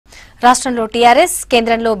రాష్ట్రంలో TRS,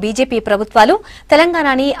 కేంద్రంలో BJP ప్రభుత్వాలు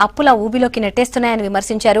తెలంగాణని అప్పుల ఊబిలోకి నెట్టేస్తున్నాయని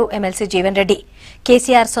విమర్శించారు MLC జీవన్ రెడ్డి.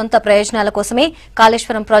 కేసీఆర్ సొంత ప్రయోజనాల కోసమే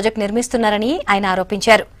కాళేశ్వరం ప్రాజెక్టు నిర్మిస్తున్నారని ఆయన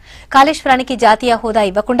ఆరోపించారు. కాళేశ్వరానికి జాతీయ హోదా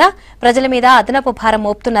ఇవ్వకుండా ప్రజల మీద అదనపు భారం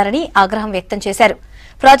మోపుతున్నారని ఆగ్రహం వ్యక్తం చేశారు.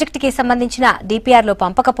 ప్రాజెక్టుకి సంబంధించిన DPRలో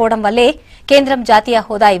పంపకపోవడం వల్లే కేంద్రం జాతీయ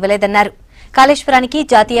హోదా ఇవ్వలేదన్నారు. కాళేశ్వరానికి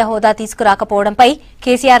జాతీయ హోదా తీసుకురాకపోవడంపై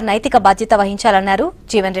కేసీఆర్ నైతిక బాధ్యత వహించాలన్నారు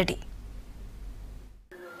జీవన్ రెడ్డి.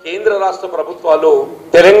 కేంద్ర రాష్ట్ర ప్రభుత్వాలు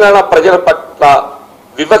తెలంగాణ ప్రజల పట్ల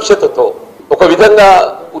వివక్షతతో ఒక విధంగా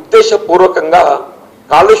ఉద్దేశపూర్వకంగా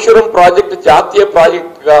కాళేశ్వరం ప్రాజెక్టు జాతీయ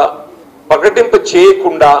ప్రాజెక్టుగా ప్రకటింప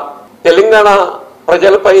చేయకుండా తెలంగాణ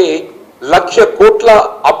ప్రజలపై 1,00,000 కోట్ల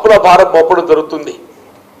అప్పుల భారం మోపడం జరుగుతుంది.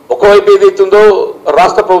 ఒకవైపు ఏదైతుందో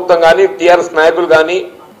రాష్ట్ర ప్రభుత్వం కానీ TRS నాయకులు కానీ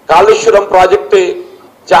కాళేశ్వరం ప్రాజెక్టు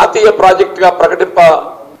జాతీయ ప్రాజెక్టుగా ప్రకటింప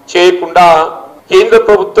చేయకుండా కేంద్ర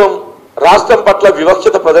ప్రభుత్వం రాష్ట్రం పట్ల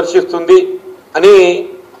వివక్షత ప్రదర్శిస్తుంది అని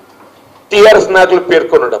TRS నాయకులు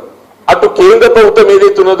పేర్కొనడం. అటు కేంద్ర ప్రభుత్వం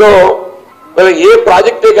ఏదైతున్నదో ఏ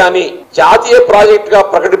ప్రాజెక్టే కానీ జాతీయ ప్రాజెక్టుగా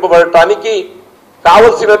ప్రకటింపబడటానికి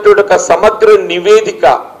కావలసినటువంటి ఒక సమగ్ర నివేదిక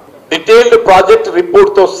డీటెయిల్డ్ ప్రాజెక్ట్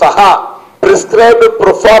రిపోర్ట్ తో సహా ప్రిస్క్రైబ్డ్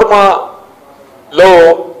ప్రొఫార్మా లో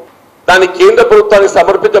దాని కేంద్ర ప్రభుత్వానికి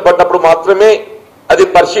సమర్పించబడినప్పుడు మాత్రమే అది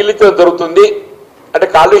పరిశీలించడం జరుగుతుంది. అంటే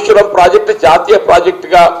కాళేశ్వరం ప్రాజెక్టు జాతీయ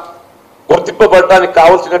ప్రాజెక్టుగా గుర్తింపబడటానికి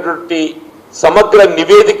కావలసినటువంటి సమగ్ర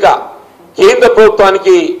నివేదిక కేంద్ర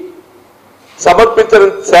ప్రభుత్వానికి సమర్పించడం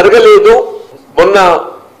జరగలేదు. మొన్న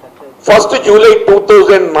 1 జూలై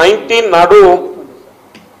 2019 నాడు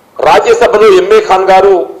రాజ్యసభలో MA ఖాన్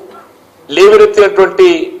గారు లేవనెత్తినటువంటి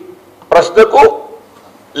ప్రశ్నకు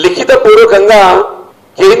లిఖిత పూర్వకంగా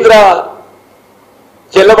కేంద్ర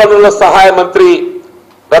జలవనరుల సహాయ మంత్రి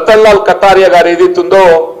రతన్ లాల్ కటారియా గారు ఏదైతుందో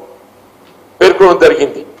పేర్కొనడం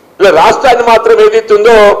జరిగింది. ఇలా రాష్ట్రాన్ని మాత్రం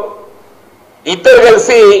ఏదైతుందో ఇద్దరు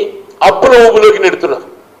కలిసి అప్పుల ఊబిలోకి నెడుతున్నారు.